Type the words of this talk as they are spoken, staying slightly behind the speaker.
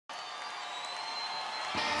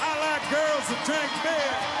girls that drank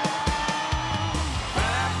beer.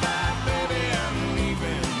 Bye bye, baby, I'm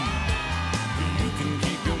leaving. You can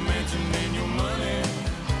keep your mansion and your money.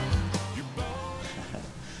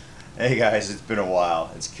 Hey guys, it's been a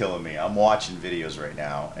while. It's killing me. I'm watching videos right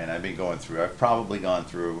now, and I've probably gone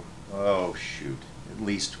through, oh shoot, at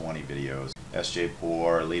least 20 videos. S.J.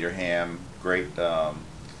 Poor, Leaderham, great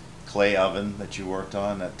clay oven that you worked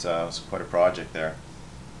on. That was quite a project there.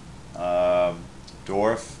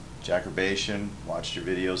 Dorf, Jackcpunut, watched your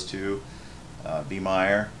videos too. B.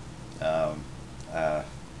 Meyer. I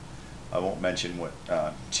won't mention what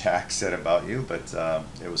Jack said about you, but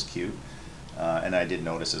it was cute. And I did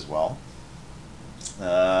notice as well.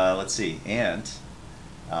 Let's see, and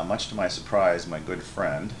much to my surprise, my good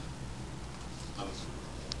friend.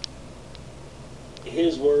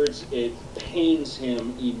 His words, it pains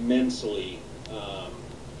him immensely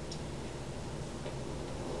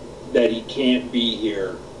that he can't be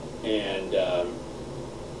here, and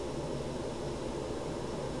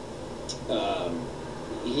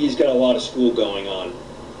he's got a lot of school going on,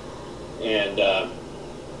 and I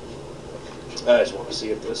just want to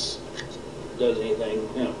see if this does anything.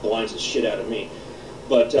 You know, blinds the shit out of me.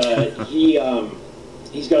 But he's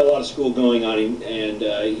got a lot of school going on, and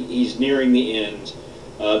he's nearing the end.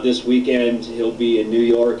 This weekend he'll be in New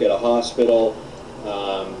York at a hospital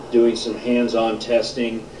doing some hands-on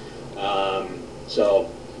testing. So,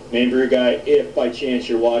 Main Brew Guy, if by chance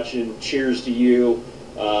you're watching, cheers to you.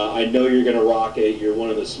 I know you're going to rock it. You're one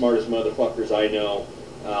of the smartest motherfuckers I know.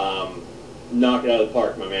 Knock it out of the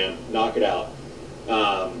park, my man. Knock it out.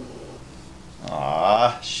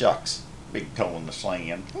 Aw, shucks. Big toe in the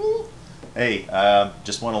sand. Hey,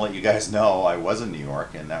 just want to let you guys know I was in New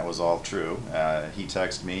York, and that was all true. He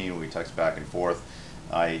texted me, we texted back and forth.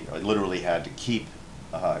 I literally had to keep,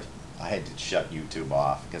 I had to shut YouTube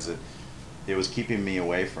off because it was keeping me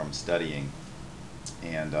away from studying.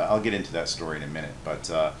 And I'll get into that story in a minute, but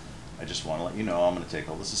I just want to let you know I'm going to take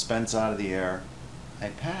all the suspense out of the air. I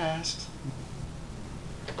passed.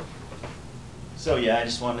 So yeah, I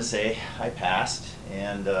just wanted to say I passed,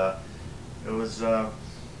 and it was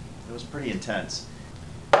pretty intense.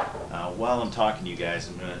 While I'm talking to you guys,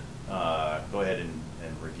 I'm going to go ahead and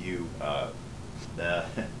review the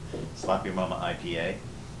Slap Your Momma IPA.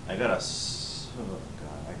 I got a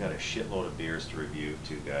shitload of beers to review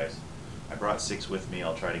too, guys. I brought 6 with me.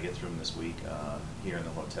 I'll try to get through them this week here in the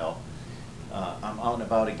hotel. I'm out and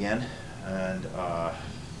about again, and I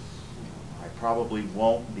probably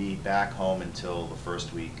won't be back home until the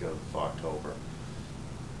first week of October.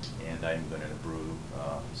 And I'm going to brew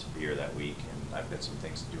some beer that week, and I've got some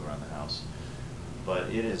things to do around the house. But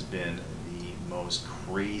it has been the most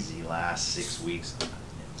crazy last 6 weeks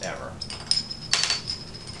ever.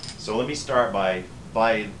 So let me start by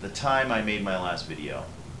the time I made my last video,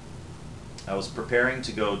 I was preparing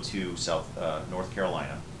to go to North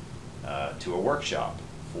Carolina to a workshop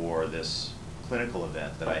for this clinical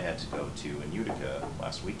event that I had to go to in Utica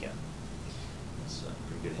last weekend. That's a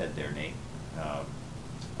pretty good head there, Nate.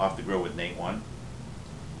 Off the Grill with Nate 1.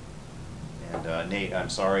 And Nate, I'm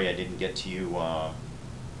sorry I didn't get to you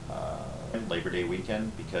Labor Day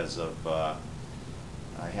weekend because of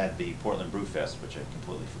I had the Portland Brew Fest, which I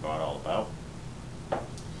completely forgot all about.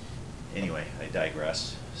 Anyway, I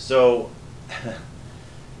digress. So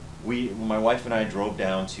my wife and I drove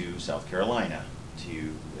down to South Carolina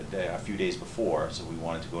a few days before, so we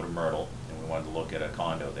wanted to go to Myrtle, and we wanted to look at a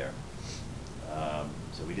condo there.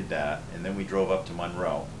 So we did that, and then we drove up to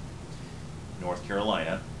Monroe, North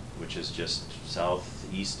Carolina, which is just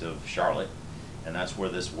southeast of Charlotte, and that's where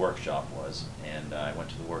this workshop was. And I went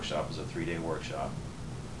to the workshop. It was a 3-day workshop,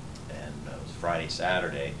 and it was Friday,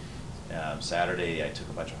 Saturday. Saturday I took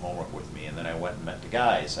a bunch of homework with me, and then I went and met the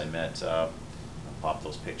guys. I met, I'll pop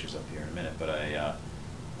those pictures up here in a minute, but I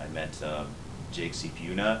met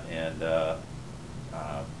Jackcpunut and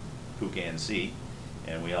pookanc,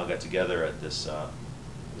 and we all got together at this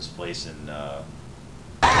this place in From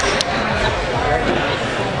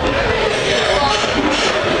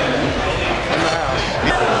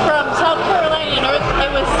South Carolina,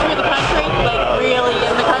 it was through the country, like really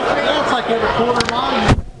in the country. Yeah, it's like every quarter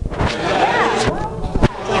mile.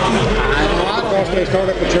 They start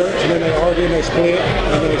up a church, and then they argue and they split,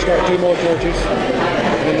 and then they start 2 more churches,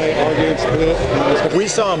 and then they argue and split. And We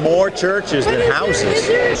saw more churches than houses.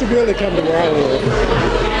 you should really come to where I live.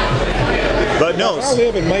 But no. I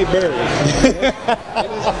live in Mayberry.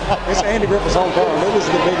 It's Andy Griffith's hometown. It was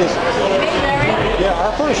the biggest. Yeah,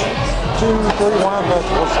 our first 2-3 wine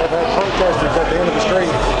festivals have had protesters at the end of the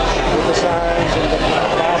street with the signs and the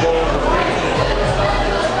Bibles.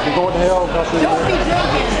 You're going to hell because Don't be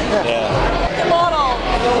drinking. Yeah. Come on.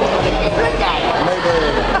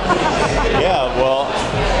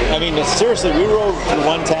 seriously, we rode through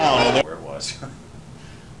one town and where it was.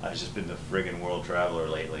 I've just been the friggin' world traveler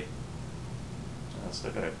lately.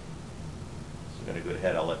 Still got a good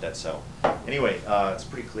head. I'll let that settle. Anyway, it's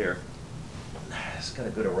pretty clear. It's got a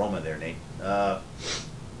good aroma there, Nate.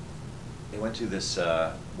 They went to this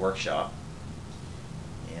workshop,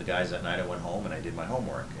 and the guys that night I went home and I did my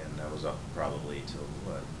homework, and I was up probably till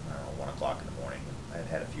I don't know, 1 o'clock in the morning. I had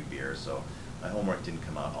had a few beers, so my homework didn't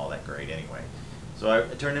come out all that great anyway. So I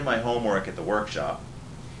turned in my homework at the workshop,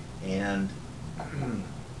 and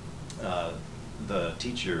the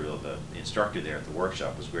teacher, or the instructor there at the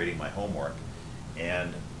workshop, was grading my homework,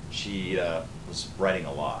 and she was writing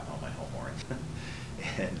a lot on my homework.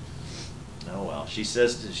 And oh well, she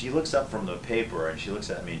says, she looks up from the paper and she looks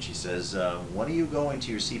at me and she says, when are you going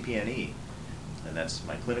to your CPNE? And that's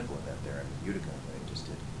my clinical event there in Utica that I just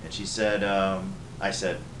did. And she said, I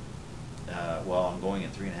said, well, I'm going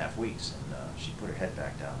in 3.5 weeks. And she put her head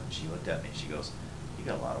back down and she looked at me and she goes, you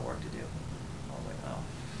got a lot of work to do. I was like, oh,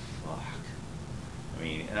 fuck. I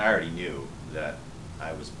mean, and I already knew that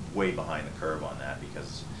I was way behind the curve on that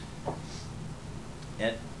because,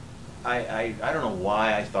 and I don't know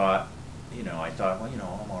why I thought, I thought,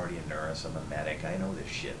 well, I'm already a nurse, I'm a medic, I know this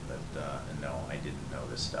shit, but no, I didn't know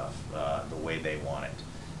this stuff the way they want it.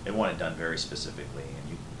 They want it done very specifically,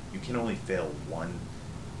 and you can only fail one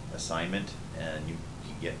assignment, and you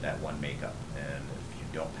get that one makeup, and if you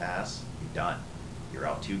don't pass, you're done. You're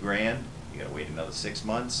out $2,000, you gotta wait another 6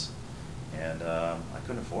 months, and I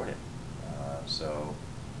couldn't afford it. So,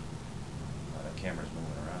 the camera's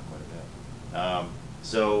moving around quite a bit.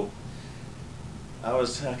 So, I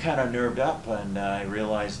was kind of nerved up, and I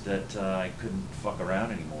realized that I couldn't fuck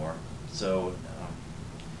around anymore. So,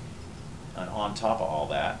 and on top of all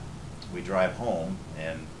that, we drive home,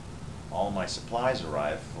 and all my supplies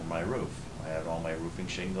arrive for my roof. I had all my roofing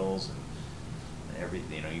shingles and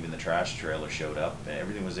everything, even the trash trailer showed up, and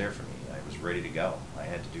everything was there for me. I was ready to go. I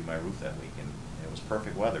had to do my roof that week, and it was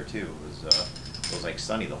perfect weather too. It was like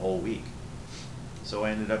sunny the whole week. So I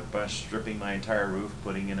ended up stripping my entire roof,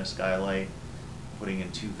 putting in a skylight, putting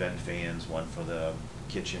in 2 vent fans, one for the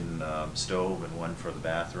kitchen stove and one for the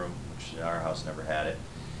bathroom, which our house never had it,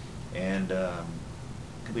 and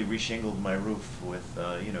completely reshingled my roof with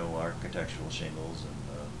architectural shingles, and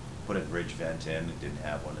put a ridge vent in. It didn't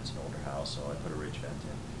have one, it's an older house, so I put a ridge vent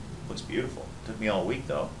in. Looks beautiful. Took me all week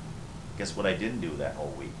though. Guess what I didn't do that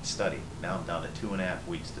whole week? Study. Now I'm down to 2.5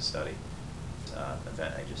 weeks to study.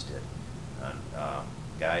 Event I just did. And,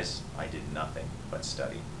 guys, I did nothing but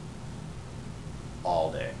study.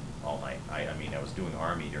 All day, all night. I mean, I was doing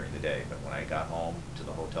Army during the day, but when I got home to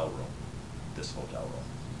the hotel room, this hotel room,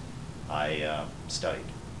 I studied.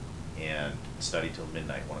 And studied till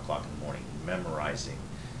midnight, 1 o'clock in the morning, memorizing,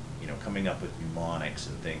 coming up with mnemonics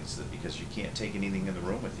and things, because you can't take anything in the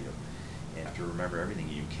room with you. And you have to remember everything.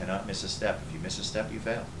 You cannot miss a step. If you miss a step, you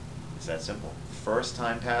fail. It's that simple. First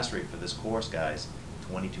time pass rate for this course, guys,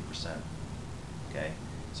 22%. Okay?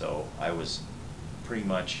 So I was pretty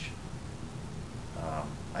much,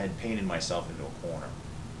 I had painted myself into a corner.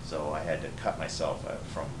 So I had to cut myself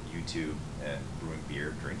from YouTube and brewing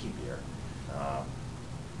beer, drinking beer.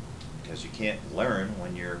 Because you can't learn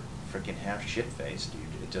when you're freaking half shit-faced.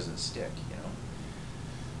 It doesn't stick,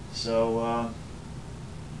 So,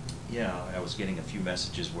 yeah, I was getting a few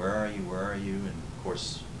messages, where are you, where are you? And of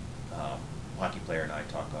course, hockey player and I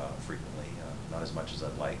talk frequently, not as much as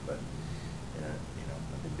I'd like, but,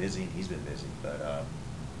 I've been busy and he's been busy, but,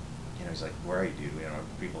 he's like, where are you, dude?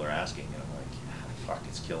 People are asking, and I'm like, fuck,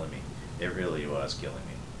 it's killing me. It really was killing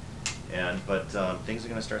me. But things are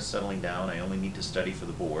going to start settling down. I only need to study for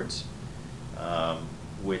the boards,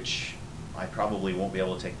 which I probably won't be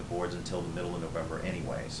able to take the boards until the middle of November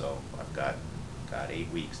anyway, so I've got 8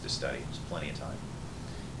 weeks to study. It's plenty of time.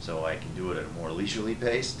 So I can do it at a more leisurely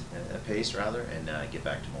pace, and get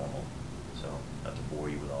back to normal. So not to bore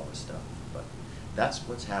you with all this stuff, but that's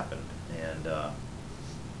what's happened. And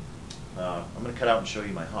I'm going to cut out and show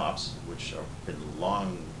you my hops, which have been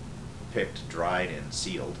long picked, dried, and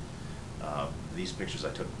sealed. These pictures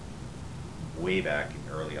I took way back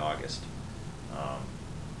in early August.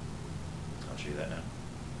 I'll show you that now.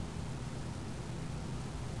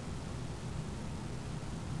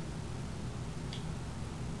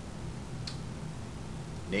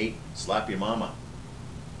 Nate, slap your mama.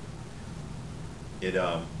 It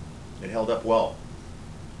held up well.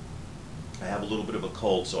 I have a little bit of a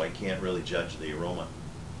cold, so I can't really judge the aroma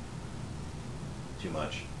too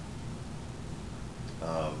much.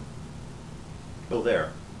 Still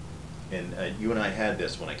there. And you and I had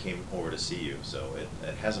this when I came over to see you, so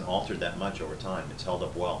it hasn't altered that much over time. It's held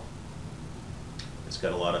up well. It's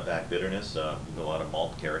got a lot of back bitterness, a lot of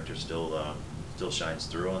malt character still shines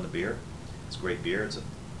through on the beer. It's great beer. It's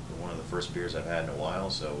one of the first beers I've had in a while,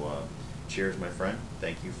 so cheers, my friend.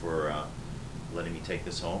 Thank you for letting me take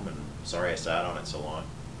this home, and sorry I sat on it so long.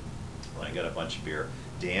 Well, I got a bunch of beer.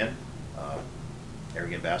 Dan,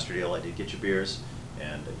 Arrogant Bastard Ale, I did get your beers,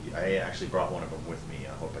 and I actually brought one of them with me.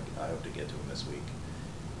 I hope to get to them this week,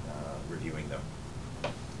 reviewing them.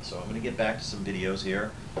 So I'm going to get back to some videos here,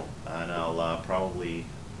 and I'll probably,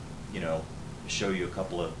 show you a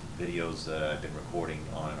couple of videos that I've been recording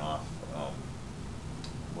on and off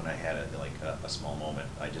when I had a small moment.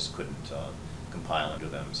 I just couldn't compile into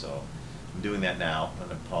them, so I'm doing that now.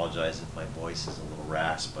 And I apologize if my voice is a little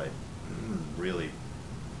rasp. I've really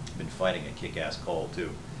been fighting a kick-ass cold too,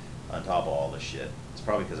 on top of all this shit. It's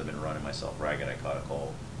probably because I've been running myself ragged. I caught a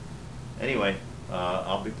cold. Anyway,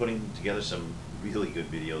 I'll be putting together some really good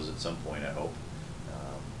videos at some point, I hope.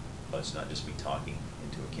 But it's not just me talking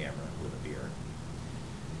into a camera with a beer.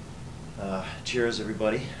 Cheers,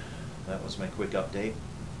 everybody. That was my quick update.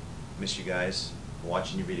 Miss you guys.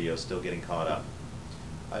 Watching your videos, still getting caught up.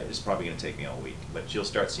 It's probably going to take me all week, but you'll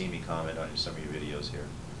start seeing me comment on some of your videos here.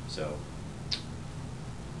 So,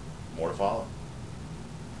 more to follow.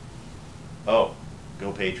 Oh,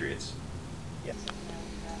 go Patriots. Yeah.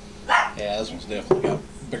 Yeah, this one's definitely got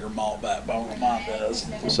bigger malt backbone than mine does.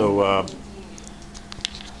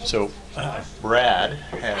 So, Brad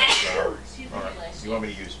has, You want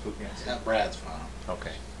me to use pookanc? That Brad's fine.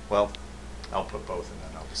 okay, well, I'll put both and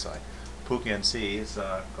then I'll decide. Pookanc is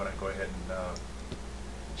going to go ahead and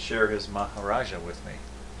share his Maharaja with me.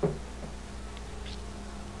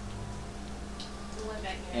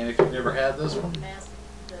 And if you've never had this one, you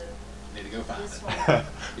need to go find it.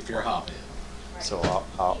 If you're a hophead. So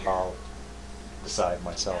I'll decide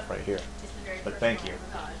myself right here. But thank you.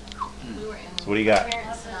 So what do you got?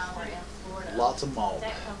 Lots of malt.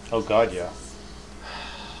 Oh God, yeah.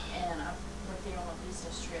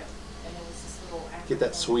 Get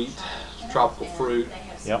that sweet tropical fruit.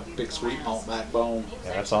 Yep. Big sweet malt backbone.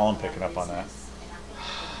 Yeah, that's all I'm picking up on that.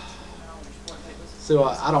 So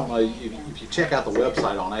I don't know, if you check out the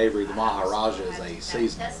website on Avery, the Maharaja is a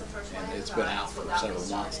seasonal, and it's been out for several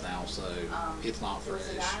months now, so it's not fresh.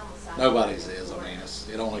 Nobody's is. I mean,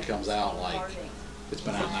 it only comes out it's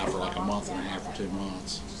been out now for like a month and a half or 2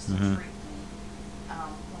 months. Mm-hmm.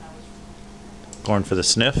 Going for the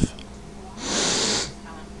sniff.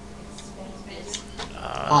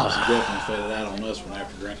 Honestly, definitely faded out on this one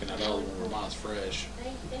after drinking that other one where mine's fresh.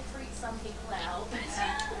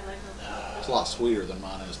 It's a lot sweeter than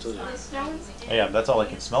mine is too. Yeah, that's all I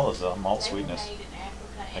can smell is the malt sweetness.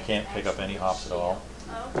 I can't pick up any hops at all.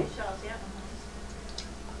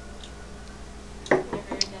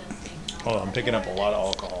 Oh, I'm picking up a lot of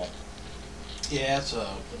alcohol. Yeah, I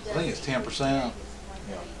think it's 10%.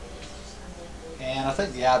 Yeah. And I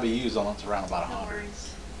think the IBU's on it's around about 100.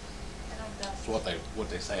 That's what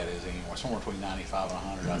they say it is anyway. Somewhere between 95 and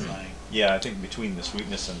 100, I think. Yeah, I think between the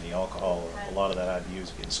sweetness and the alcohol, a lot of that IBU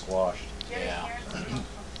is getting squashed. Yeah.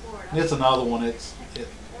 And it's another one.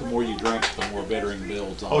 The more you drink, the more bittering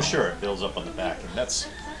builds on. Oh, sure, it builds up on the back, and that's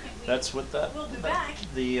what the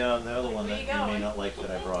other one that you may not like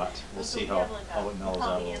that I brought. We'll see how it mellows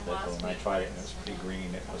out a little bit. But when I tried it, and it was pretty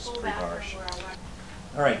green. It was pretty harsh.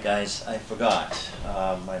 All right, guys, I forgot.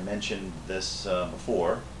 I mentioned this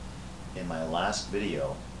before in my last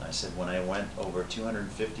video. I said when I went over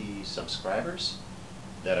 250 subscribers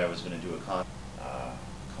that I was going to do a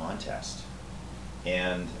contest,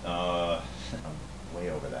 and I'm way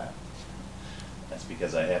over that. That's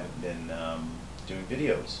because I haven't been doing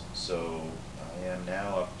videos. So I am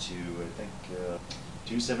now up to, I think,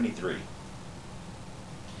 273.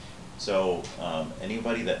 So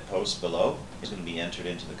anybody that posts below is going to be entered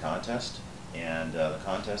into the contest, and the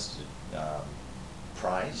contest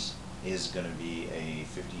prize is going to be a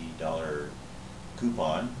 $50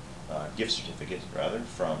 coupon, gift certificate rather,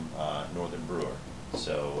 from Northern Brewer.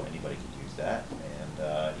 So anybody could use that,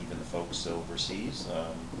 and even the folks overseas,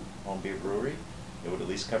 Home Beer Brewery, it would at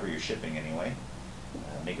least cover your shipping anyway,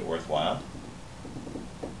 make it worthwhile.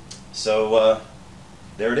 So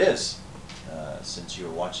there it is. Since you're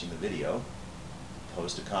watching the video,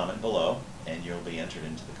 post a comment below and you'll be entered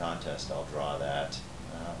into the contest. I'll draw that.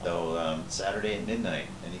 Saturday at midnight.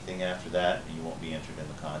 Anything after that, you won't be entered in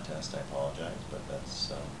the contest. I apologize, but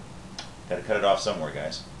that's got to cut it off somewhere,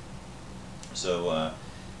 guys. So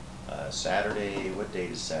Saturday, what date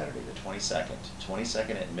is Saturday? The 22nd.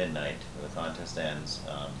 22nd at midnight, when the contest ends.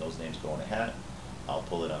 Those names go in a hat. I'll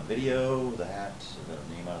pull it on video, the hat,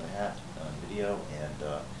 the name out of the hat on video, and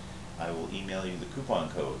I will email you the coupon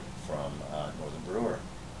code from Northern Brewer.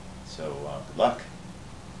 So good luck.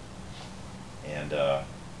 And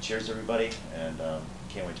cheers, everybody, and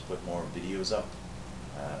can't wait to put more videos up.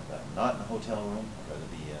 I'm not in a hotel room. I'd rather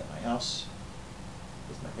be at my house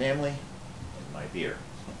with my family and my beer.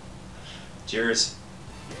 Cheers.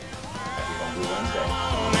 Happy Homebrew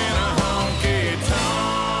Wednesday.